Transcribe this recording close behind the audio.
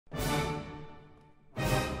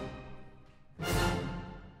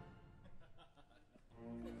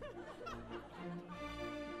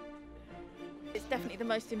the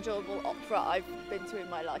most enjoyable opera I've been to in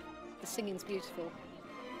my life. The singing's beautiful.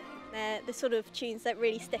 They're the sort of tunes that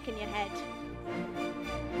really stick in your head.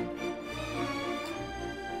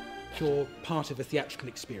 You're part of a theatrical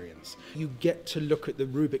experience. You get to look at the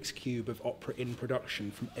Rubik's Cube of opera in production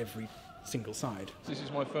from every single side. This is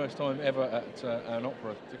my first time ever at an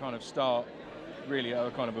opera. To kind of start really at a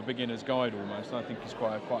kind of a beginner's guide almost, I think it's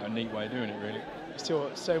quite a neat way of doing it really.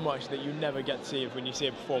 Still so much that you never get to see when you see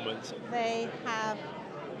a performance. They have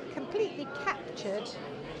completely captured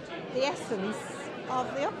the essence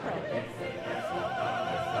of the opera.